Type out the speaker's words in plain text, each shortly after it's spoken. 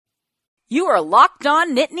You are Locked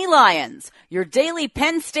On Nittany Lions, your daily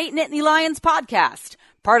Penn State Nittany Lions podcast,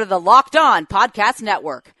 part of the Locked On Podcast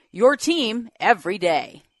Network, your team every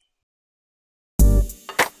day.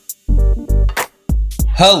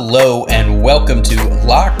 Hello and welcome to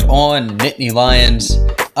Locked On Nittany Lions.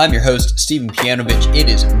 I'm your host, Stephen Pianovich. It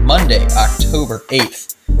is Monday, October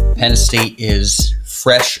 8th. Penn State is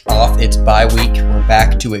fresh off its bye week. We're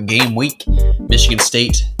back to a game week. Michigan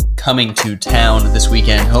State coming to town this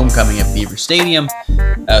weekend, homecoming at Beaver Stadium.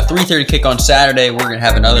 3:30 kick on Saturday. We're going to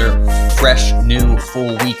have another fresh, new,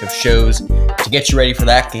 full week of shows to get you ready for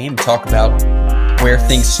that game, talk about where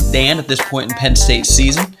things stand at this point in Penn State's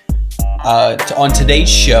season. On today's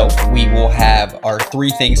show, we will have our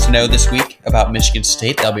 3 things to know this week about Michigan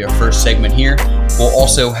State. That'll be our first segment here. We'll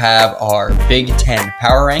also have our Big Ten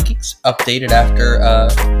power rankings updated after a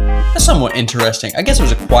somewhat interesting, I guess it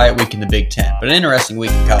was a quiet week in the Big Ten, but an interesting week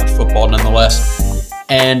in college football nonetheless.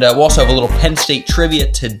 And we'll also have a little Penn State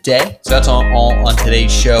trivia today. So that's all on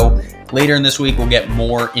today's show. Later in this week, we'll get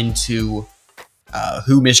more into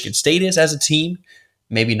who Michigan State is as a team.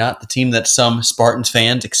 Maybe not the team that some Spartans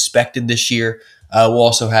fans expected this year. We'll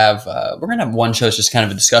also have, we're going to have one show that's just kind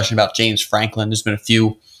of a discussion about James Franklin. There's been a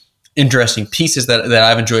few interesting pieces that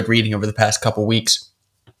I've enjoyed reading over the past couple weeks.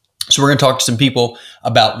 So we're going to talk to some people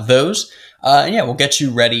about those. And yeah, we'll get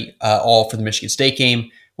you ready all for the Michigan State game.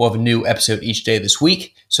 We'll have a new episode each day this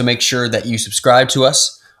week. So make sure that you subscribe to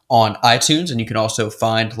us on iTunes. And you can also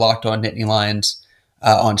find Locked On Nittany Lions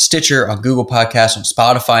on Stitcher, on Google Podcasts, on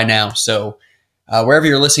Spotify now. So wherever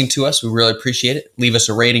you're listening to us, we really appreciate it. Leave us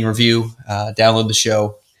a rating, review, download the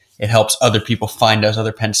show. It helps other people find us,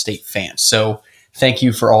 other Penn State fans. So thank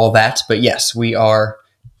you for all that. But yes, we are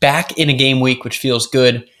back in a game week, which feels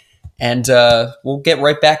good. And we'll get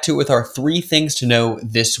right back to it with our 3 things to know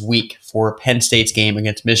this week for Penn State's game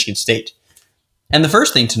against Michigan State. And the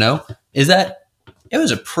first thing to know is that it was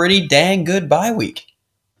a pretty dang good bye week.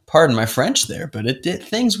 Pardon my French there, but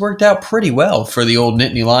things worked out pretty well for the old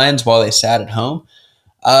Nittany Lions while they sat at home.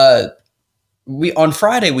 On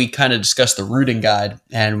Friday, we kind of discussed the rooting guide,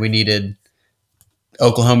 and we needed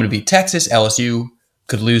Oklahoma to beat Texas. LSU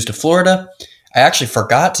could lose to Florida. I actually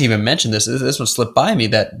forgot to even mention this. This one slipped by me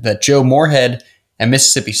that Joe Moorhead and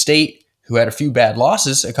Mississippi State, who had a few bad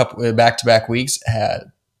losses a couple back-to-back weeks,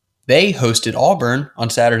 they hosted Auburn on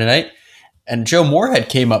Saturday night. And Joe Moorhead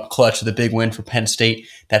came up clutch with a big win for Penn State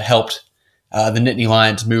that helped the Nittany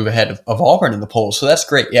Lions move ahead of Auburn in the polls. So that's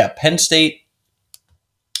great. Yeah, Penn State,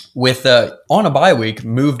 with on a bye week,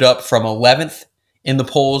 moved up from 11th in the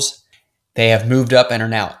polls. They have moved up and are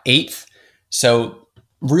now 8th. So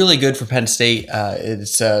really good for Penn State. It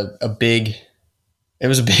was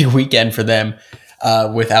a big weekend for them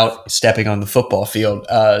without stepping on the football field.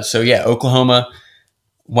 So yeah, Oklahoma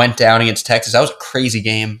went down against Texas. That was a crazy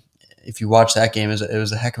game. If you watch that game, it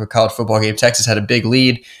was a heck of a college football game. Texas had a big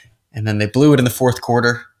lead, and then they blew it in the fourth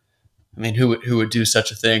quarter. I mean, who would do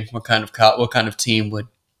such a thing? What kind of team would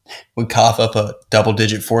cough up a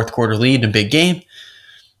double-digit fourth quarter lead in a big game?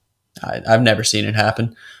 I've never seen it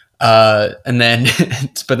happen. But then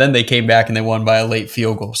they came back and they won by a late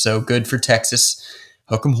field goal. So good for Texas.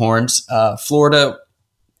 Hook 'em horns. Florida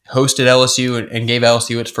hosted LSU and gave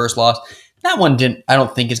LSU its first loss. That one I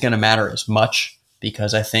don't think is going to matter as much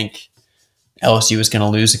because I think LSU is going to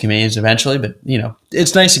lose the Canadians eventually, but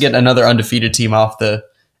it's nice to get another undefeated team out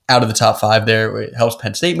of the top 5 there. It helps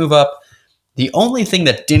Penn State move up. The only thing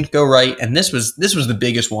that didn't go right, and this was the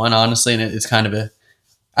biggest one, honestly, and it's kind of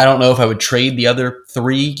I don't know if I would trade the other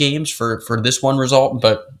 3 games for this one result,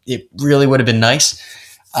 but it really would have been nice.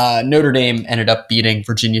 Notre Dame ended up beating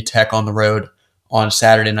Virginia Tech on the road on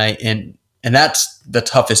Saturday night, and that's the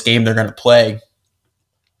toughest game they're going to play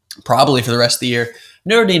probably for the rest of the year.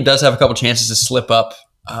 Notre Dame does have a couple chances to slip up,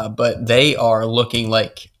 but they are looking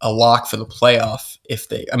like a lock for the playoff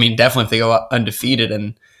definitely if they go undefeated,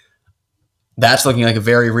 and that's looking like a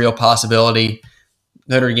very real possibility.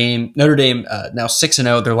 Notre Dame now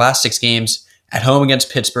 6-0, their last 6 games at home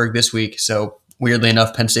against Pittsburgh this week. So weirdly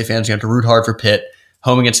enough, Penn State fans are going to have to root hard for Pitt.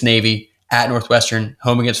 Home against Navy, at Northwestern,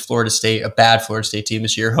 home against Florida State, a bad Florida State team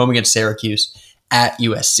this year, home against Syracuse, at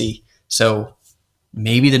USC. So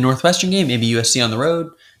maybe the Northwestern game, maybe USC on the road,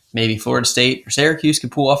 maybe Florida State or Syracuse can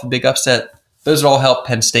pull off a big upset. Those would all help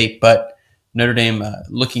Penn State, but Notre Dame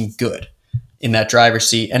looking good in that driver's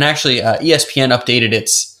seat. And actually, ESPN updated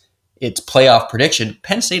its playoff prediction.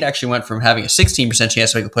 Penn State actually went from having a 16%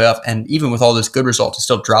 chance to make the playoff, and even with all those good results, it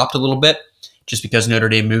still dropped a little bit just because Notre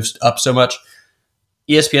Dame moves up so much.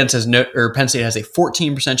 ESPN says Penn State has a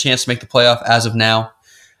 14% chance to make the playoff as of now.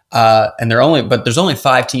 And there's only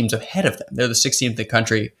 5 teams ahead of them. They're the 16th in the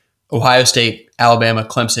country Ohio State, Alabama,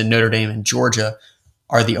 Clemson, Notre Dame, and Georgia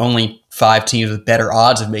are the only 5 teams with better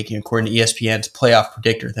odds of making, according to ESPN's playoff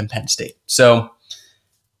predictor, than Penn State. So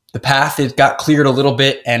the path it got cleared a little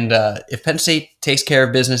bit, and if Penn State takes care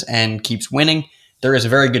of business and keeps winning, there is a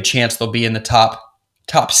very good chance they'll be in the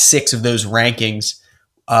top 6 of those rankings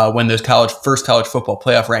when those first college football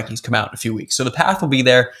playoff rankings come out in a few weeks. So the path will be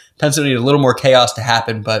there. Penn State will need a little more chaos to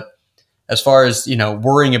happen, but as far as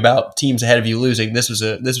worrying about teams ahead of you losing, this was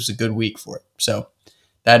a good week for it. So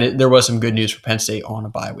there was some good news for Penn State on a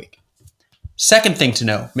bye week. Second thing to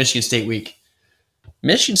know, Michigan State week.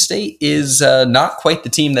 Michigan State is not quite the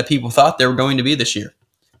team that people thought they were going to be this year.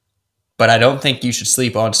 But I don't think you should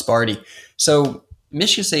sleep on Sparty. So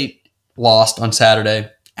Michigan State lost on Saturday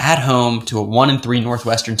at home to a 1-3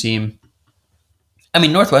 Northwestern team. I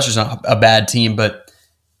mean, Northwestern's not a bad team, but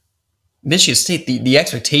Michigan State, the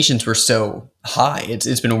expectations were so high.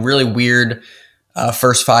 It's been a really weird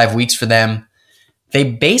first 5 weeks for them. They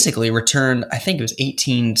basically returned, I think it was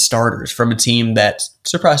 18 starters from a team that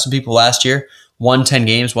surprised some people last year, won 10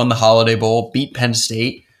 games, won the Holiday Bowl, beat Penn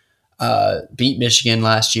State, beat Michigan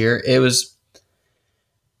last year. It was,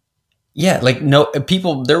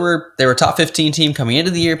 people, they were a top 15 team coming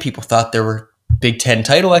into the year. People thought there were Big Ten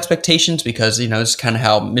title expectations because, it's kind of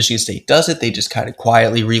how Michigan State does it. They just kind of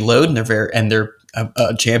quietly reload and they're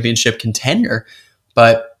a championship contender.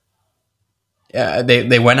 But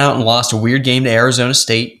they went out and lost a weird game to Arizona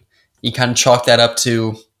State. You kind of chalk that up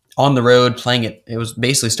to on the road playing it. It was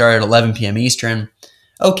basically started at 11 p.m. Eastern.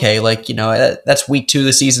 Okay, that's week 2 of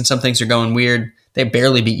the season. Some things are going weird. They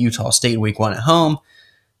barely beat Utah State in week 1 at home.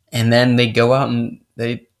 And then they go out and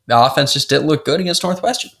the offense just didn't look good against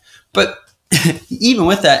Northwestern. But even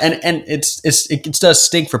with that, and it does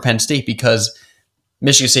stink for Penn State because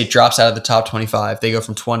Michigan State drops out of the top 25. They go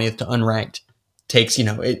from 20th to unranked.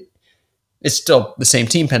 It's still the same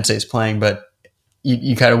team Penn State's playing, but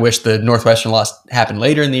you kind of wish the Northwestern loss happened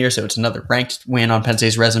later in the year, so it's another ranked win on Penn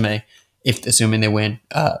State's resume, assuming they win.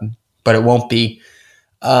 But it won't be.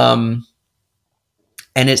 And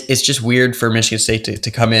it's just weird for Michigan State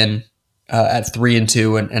to come in at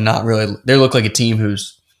 3-2 and not really. They look like a team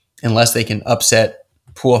who's, unless they can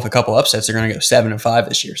pull off a couple upsets, they're going to go 7-5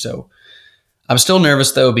 this year. So I'm still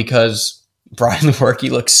nervous though because Brian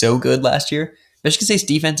Lewerke looked so good last year. Michigan State's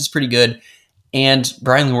defense is pretty good, and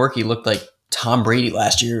Brian Lewerke looked like Tom Brady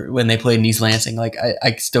last year when they played in East Lansing.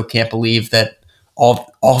 I still can't believe that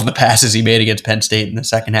all of the passes he made against Penn State in the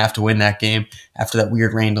second half to win that game after that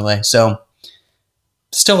weird rain delay. So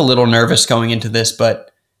still a little nervous going into this, but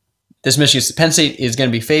Penn State is going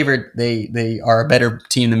to be favored. They are a better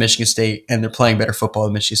team than Michigan State, and they're playing better football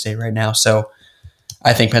than Michigan State right now. So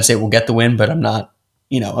I think Penn State will get the win, but I'm not.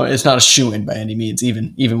 It's not a shoo-in by any means,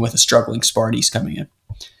 even with a struggling Sparty's coming in.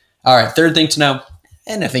 All right, third thing to know,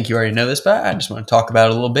 and I think you already know this, but I just want to talk about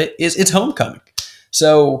it a little bit, is it's homecoming.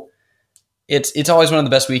 So it's always one of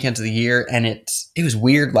the best weekends of the year, and it was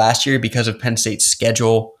weird last year because of Penn State's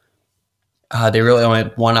schedule. They really only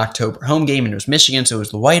had one October home game, and it was Michigan, so it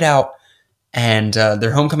was the whiteout. And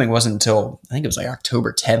their homecoming wasn't until, I think it was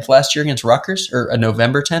October 10th last year against Rutgers, or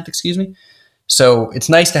November 10th, excuse me. So it's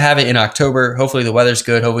nice to have it in October. Hopefully the weather's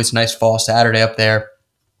good. Hopefully it's a nice fall Saturday up there.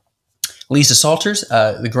 Lisa Salters,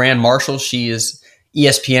 the Grand Marshal, she is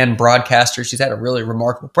ESPN broadcaster. She's had a really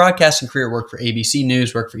remarkable broadcasting career, worked for ABC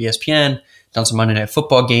News, worked for ESPN, done some Monday Night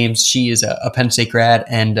Football games. She is a Penn State grad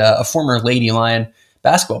and a former Lady Lion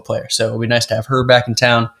basketball player. So it'll be nice to have her back in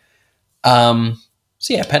town.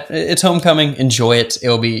 It's homecoming. Enjoy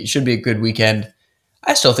it. Should be a good weekend.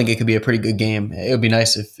 I still think it could be a pretty good game. It would be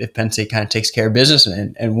nice if Penn State kind of takes care of business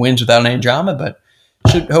and wins without any drama, but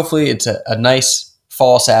hopefully it's a nice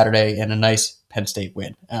fall Saturday and a nice Penn State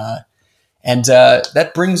win.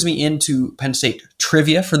 That brings me into Penn State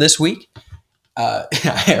trivia for this week.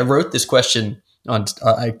 I wrote this question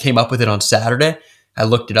I came up with it on Saturday. I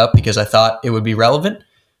looked it up because I thought it would be relevant,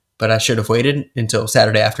 but I should have waited until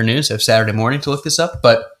Saturday afternoon, so Saturday morning to look this up.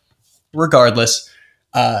 But regardless,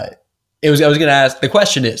 I was going to ask, the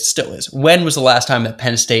question still is, when was the last time that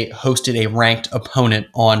Penn State hosted a ranked opponent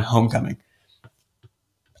on homecoming?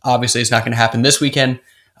 Obviously, it's not going to happen this weekend,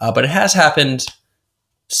 but it has happened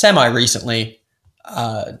semi-recently.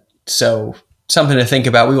 So something to think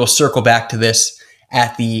about. We will circle back to this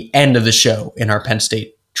at the end of the show in our Penn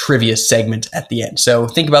State trivia segment at the end. So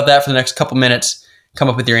think about that for the next couple minutes. Come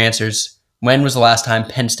up with your answers. When was the last time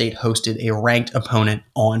Penn State hosted a ranked opponent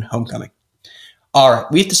on homecoming? All right,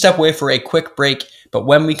 we have to step away for a quick break, but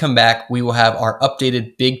when we come back, we will have our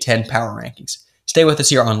updated Big Ten power rankings. Stay with us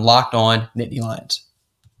here on Locked On Nittany Lions.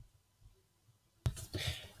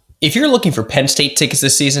 If you're looking for Penn State tickets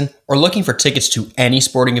this season or looking for tickets to any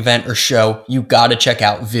sporting event or show, you gotta check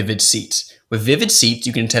out Vivid Seats. With Vivid Seats,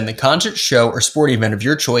 you can attend the concert, show, or sporting event of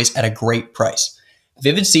your choice at a great price.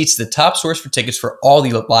 Vivid Seats is the top source for tickets for all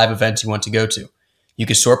the live events you want to go to. You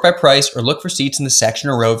can sort by price or look for seats in the section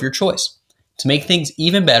or row of your choice. To make things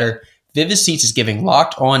even better, Vivid Seats is giving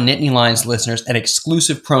Locked On Nittany Lions listeners an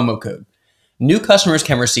exclusive promo code. New customers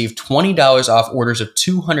can receive $20 off orders of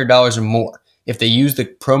 $200 or more if they use the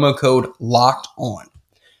promo code Locked On.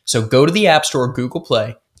 So go to the App Store or Google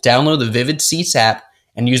Play, download the Vivid Seats app,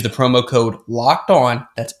 and use the promo code Locked On,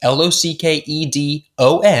 that's LOCKEDON,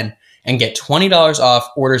 and get $20 off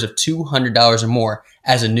orders of $200 or more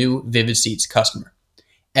as a new Vivid Seats customer.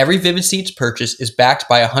 Every Vivid Seats purchase is backed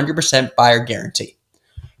by a 100% buyer guarantee.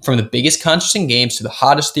 From the biggest concerts and games to the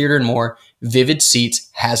hottest theater and more, Vivid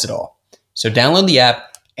Seats has it all. So download the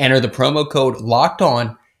app, enter the promo code Locked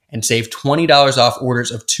On, and save $20 off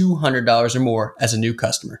orders of $200 or more as a new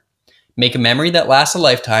customer. Make a memory that lasts a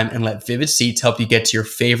lifetime and let Vivid Seats help you get to your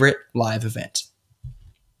favorite live event.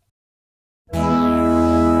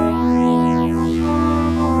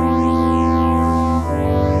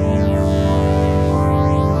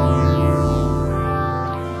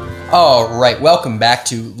 All right, welcome back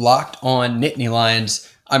to Locked On Nittany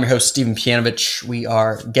Lions. I'm your host, Stephen Pianovich. We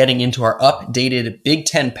are getting into our updated Big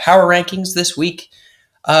Ten power rankings this week.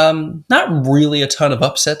 Not really a ton of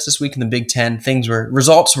upsets this week in the Big Ten.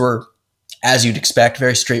 Results were, as you'd expect,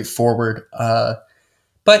 very straightforward.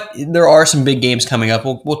 But there are some big games coming up.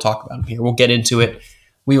 We'll talk about them here. We'll get into it.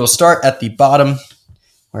 We will start at the bottom,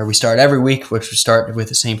 where we start every week, which we start with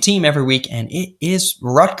the same team every week, and it is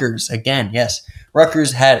Rutgers again. Yes,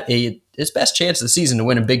 Rutgers had its best chance of the season to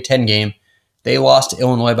win a Big Ten game. They lost to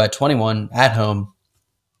Illinois by 21 at home.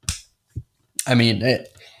 I mean,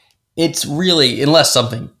 it's really, unless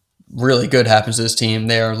something really good happens to this team,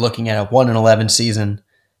 they are looking at a 1-11 season.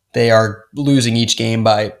 They are losing each game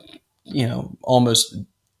by, almost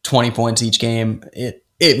 20 points each game. It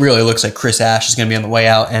really looks like Chris Ash is going to be on the way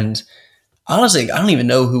out. And honestly, I don't even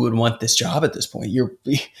know who would want this job at this point.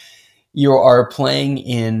 You are playing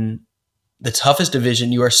in the toughest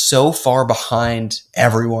division. You are so far behind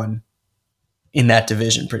everyone in that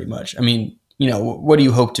division, pretty much. I mean, what do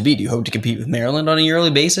you hope to be? Do you hope to compete with Maryland on a yearly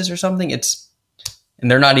basis or something? And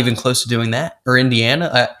they're not even close to doing that. Or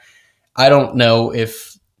Indiana. I don't know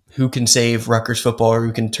who can save Rutgers football or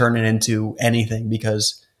who can turn it into anything,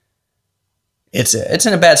 because it's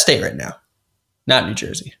in a bad state right now. Not New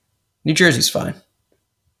Jersey. New Jersey's fine.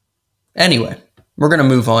 Anyway, we're going to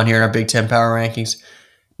move on here in our Big Ten power rankings.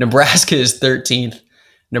 Nebraska is 13th.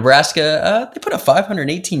 Nebraska, they put up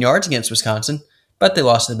 518 yards against Wisconsin, but they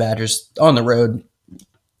lost to the Badgers on the road.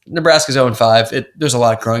 Nebraska's 0-5. There's a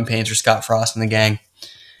lot of growing pains for Scott Frost and the gang.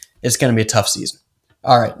 It's going to be a tough season.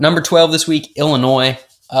 All right, number 12 this week, Illinois.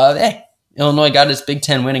 Illinois got its Big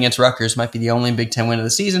Ten win against Rutgers. Might be the only Big Ten win of the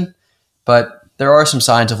season, but there are some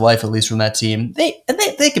signs of life, at least from that team. They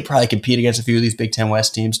could probably compete against a few of these Big Ten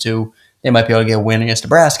West teams too. They might be able to get a win against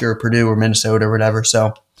Nebraska or Purdue or Minnesota or whatever.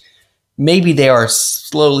 So maybe they are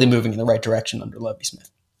slowly moving in the right direction under Lovie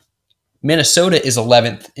Smith. Minnesota is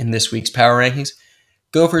 11th in this week's power rankings.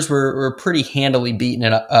 Gophers were pretty handily beaten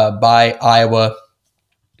by Iowa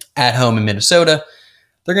at home in Minnesota.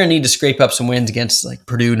 They're going to need to scrape up some wins against like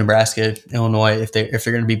Purdue, Nebraska, Illinois if they're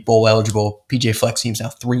going to be bowl eligible. PJ Fleck's team's now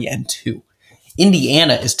 3-2.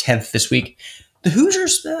 Indiana is 10th this week. The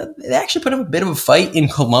Hoosiers, they actually put up a bit of a fight in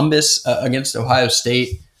Columbus against Ohio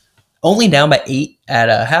State. Only down by 8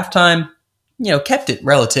 at halftime. Kept it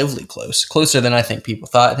relatively close. Closer than I think people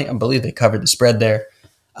thought. I believe they covered the spread there.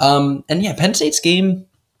 Penn State's game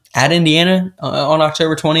at Indiana on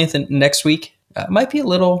October 20th and next week might be a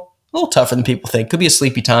little tougher than people think. Could be a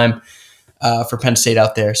sleepy time for Penn State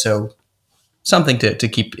out there. So something to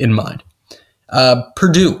keep in mind.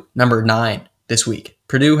 Purdue, number 9 this week.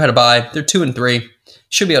 Purdue had a bye. They're 2-3.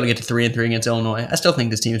 Should be able to get to 3-3 against Illinois. I still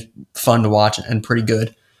think this team is fun to watch and pretty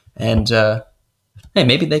good. And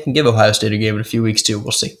maybe they can give Ohio State a game in a few weeks too.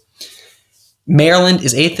 We'll see. Maryland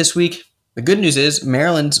is 8th this week. The good news is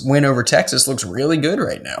Maryland's win over Texas looks really good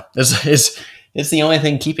right now. It's the only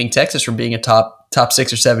thing keeping Texas from being a top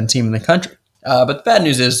 6 or 7 team in the country. But the bad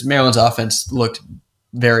news is Maryland's offense looked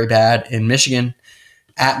very bad in Michigan.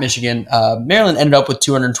 At Michigan, Maryland ended up with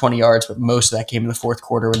 220 yards, but most of that came in the fourth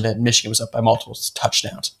quarter when then Michigan was up by multiple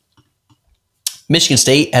touchdowns. Michigan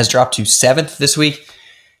State has dropped to 7th this week.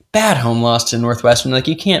 Bad home loss to Northwestern.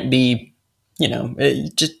 You can't be,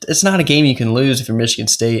 it's not a game you can lose if you're Michigan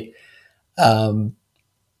State.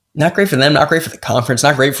 Not great for them, not great for the conference,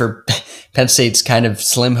 not great for Penn State's kind of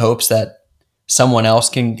slim hopes that someone else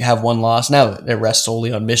can have one loss. Now it rests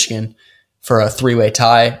solely on Michigan for a three-way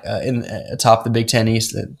tie in atop the Big Ten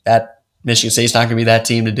East. That Michigan State's not going to be that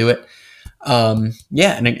team to do it. And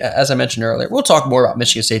as I mentioned earlier, we'll talk more about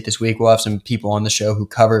Michigan State this week. We'll have some people on the show who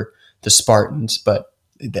cover the Spartans, but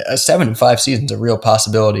a 7-5 season is a real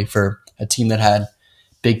possibility for a team that had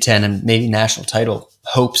Big Ten and maybe national title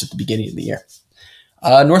hopes at the beginning of the year.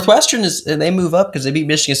 Northwestern they move up because they beat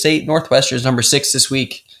Michigan State. Northwestern is number 6 this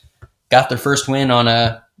week. Got their first win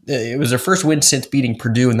it was their first win since beating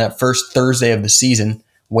Purdue in that first Thursday of the season,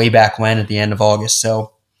 way back when at the end of August.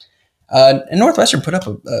 So, and Northwestern put up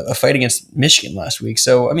a fight against Michigan last week.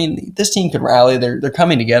 So, I mean, this team could rally. They're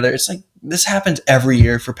coming together. It's like this happens every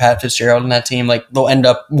year for Pat Fitzgerald and that team. Like they'll end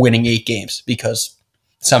up winning 8 games because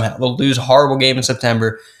somehow they'll lose a horrible game in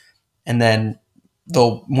September, and then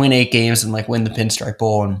they'll win 8 games and like win the Pinstripe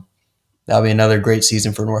Bowl, and that'll be another great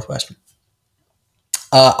season for Northwestern.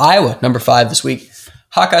 Iowa, number 5 this week.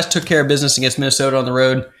 Hawkeyes took care of business against Minnesota on the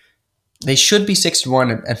road. They should be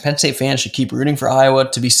 6-1, and Penn State fans should keep rooting for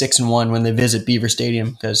Iowa to be 6-1 when they visit Beaver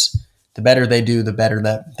Stadium, because the better they do, the better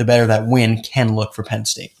that win can look for Penn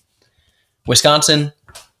State. Wisconsin,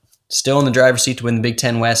 still in the driver's seat to win the Big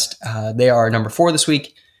Ten West. They are number 4 this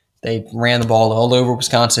week. They ran the ball all over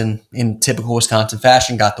Wisconsin in typical Wisconsin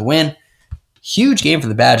fashion, got the win. Huge game for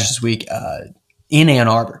the Badgers this week in Ann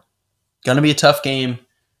Arbor. Going to be a tough game.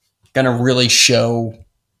 Going to really show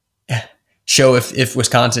if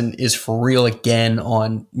Wisconsin is for real again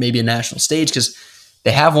on maybe a national stage, because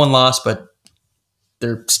they have one loss, but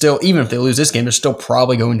they're still, even if they lose this game, they're still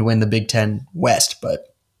probably going to win the Big Ten West.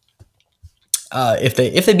 But if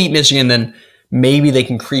they beat Michigan, then maybe they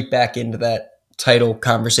can creep back into that title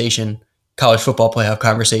conversation, college football playoff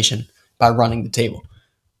conversation, by running the table.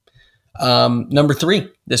 Number 3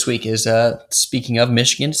 this week is, speaking of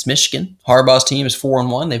Michigan, it's Michigan. Harbaugh's team is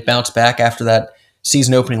 4-1. They've bounced back after that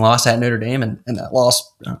season opening loss at Notre Dame, and that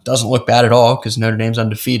loss doesn't look bad at all because Notre Dame's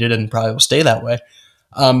undefeated and probably will stay that way.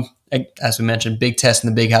 As we mentioned, big test in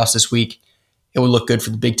the Big House this week. It would look good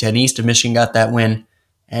for the Big Ten East if Michigan got that win,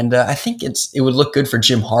 and I think it would look good for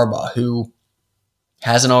Jim Harbaugh, who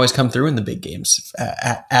hasn't always come through in the big games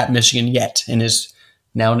at Michigan yet, and is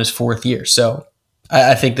now in his 4th year. So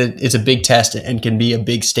I think that it's a big test and can be a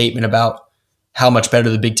big statement about how much better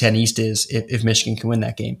the Big Ten East is if Michigan can win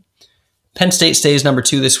that game. Penn State stays number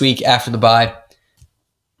 2 this week after the bye.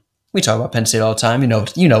 We talk about Penn State all the time.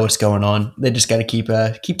 You know what's going on. They just got to keep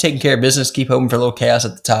taking care of business, keep hoping for a little chaos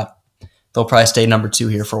at the top. They'll probably stay number 2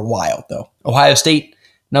 here for a while, though. Ohio State,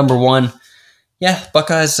 number 1. Yeah,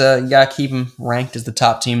 Buckeyes, you got to keep them ranked as the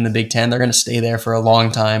top team in the Big Ten. They're going to stay there for a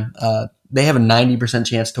long time. They have a 90%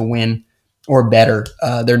 chance to win or better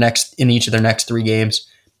in each of their next 3 games.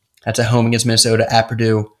 That's at home against Minnesota, at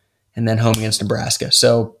Purdue, and then home against Nebraska.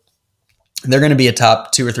 So they're going to be a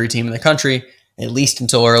top 2 or 3 team in the country, at least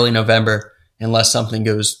until early November, unless something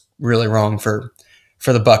goes really wrong for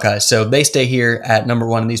the Buckeyes. So they stay here at number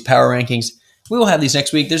 1 in these power rankings. We will have these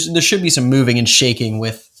next week. There should be some moving and shaking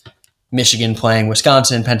with Michigan playing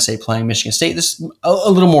Wisconsin, Penn State playing Michigan State. This is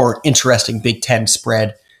a little more interesting Big Ten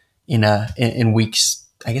spread in weeks.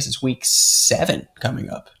 I guess it's week 7 coming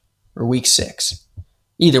up, or week 6.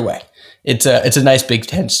 Either way, it's a nice Big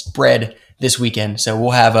Ten spread this weekend. So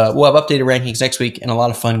we'll have updated rankings next week and a lot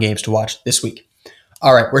of fun games to watch this week.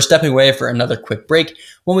 All right, we're stepping away for another quick break.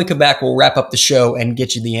 When we come back, we'll wrap up the show and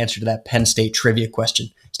get you the answer to that Penn State trivia question.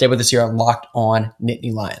 Stay with us here on Locked On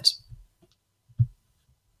Nittany Lions.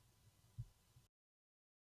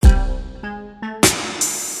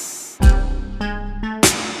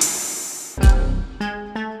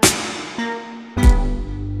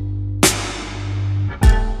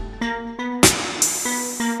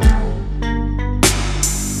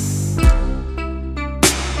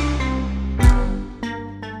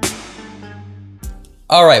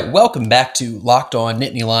 All right, welcome back to Locked On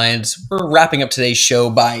Nittany Lions. We're wrapping up today's show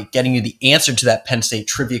by getting you the answer to that Penn State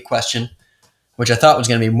trivia question, which I thought was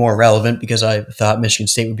going to be more relevant because I thought Michigan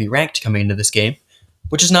State would be ranked coming into this game,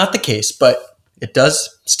 which is not the case, but it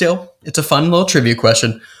does still. It's a fun little trivia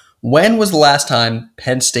question. When was the last time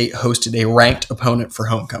Penn State hosted a ranked opponent for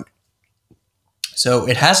homecoming? So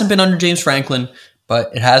it hasn't been under James Franklin,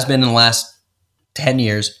 but it has been in the last 10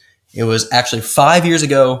 years. It was actually 5 years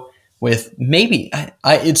ago, with maybe,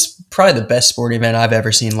 it's probably the best sporting event I've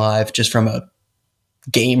ever seen live, just from a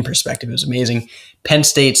game perspective. It was amazing. Penn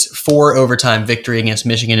State's 4 overtime victory against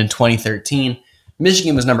Michigan in 2013.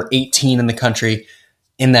 Michigan was number 18 in the country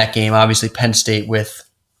in that game. Obviously, Penn State with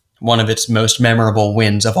one of its most memorable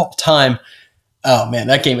wins of all time. Oh man,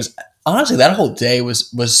 that game was, honestly, that whole day was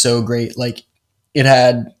so great. Like it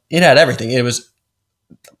had everything. It was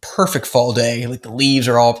perfect fall day. Like the leaves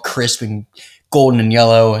are all crisp and golden and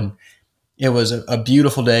yellow, and it was a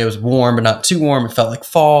beautiful day. It was warm, but not too warm. It felt like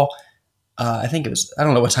fall. I think it was, I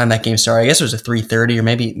don't know what time that game started. I guess it was a 3:30 or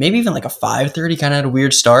maybe even like a 5:30, kind of had a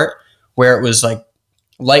weird start where it was like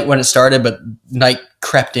light when it started, but night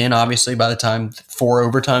crept in, obviously, by the time 4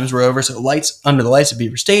 overtimes were over. So under the lights at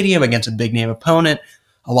Beaver Stadium against a big name opponent,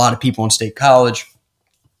 a lot of people in State College.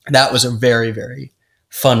 That was a very, very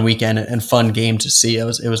fun weekend and fun game to see. It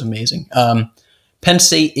was amazing. Penn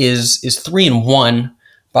State is 3-1,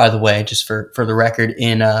 by the way, just for the record,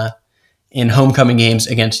 in homecoming games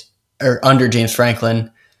under James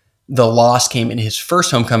Franklin. The loss came in his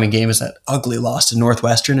first homecoming game, is that ugly loss to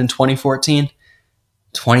Northwestern in 2014,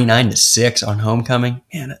 29-6 on homecoming.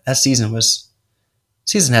 Man, that season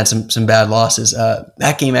had some bad losses.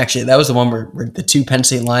 That game actually, that was the one where the two Penn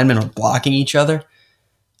State linemen were blocking each other.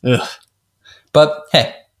 Ugh. But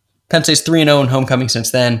hey, Penn State's 3-0 in homecoming since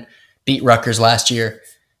then. Beat Rutgers last year.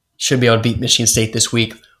 Should be able to beat Michigan State this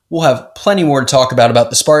week. We'll have plenty more to talk about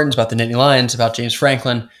the Spartans, about the Nittany Lions, about James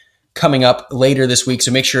Franklin coming up later this week.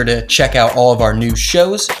 So make sure to check out all of our new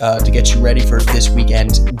shows to get you ready for this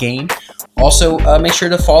weekend's game. Also, make sure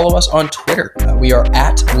to follow us on Twitter. We are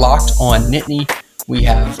at LockedOnNittany. We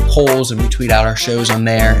have polls and we tweet out our shows on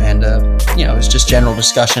there, and it's just general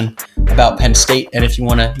discussion about Penn State. And if you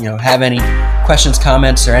want to have any questions,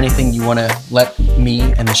 comments, or anything you want to let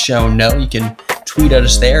me and the show know, you can tweet at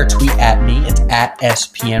us there, tweet at me. It's at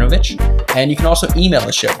SPianovich. And you can also email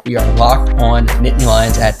the show. We are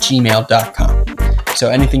lockedonnittanylions@gmail.com. So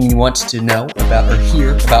anything you want to know about or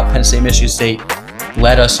hear about Penn State, Michigan State,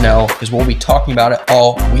 let us know, because we'll be talking about it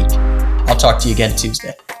all week. I'll talk to you again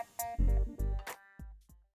Tuesday.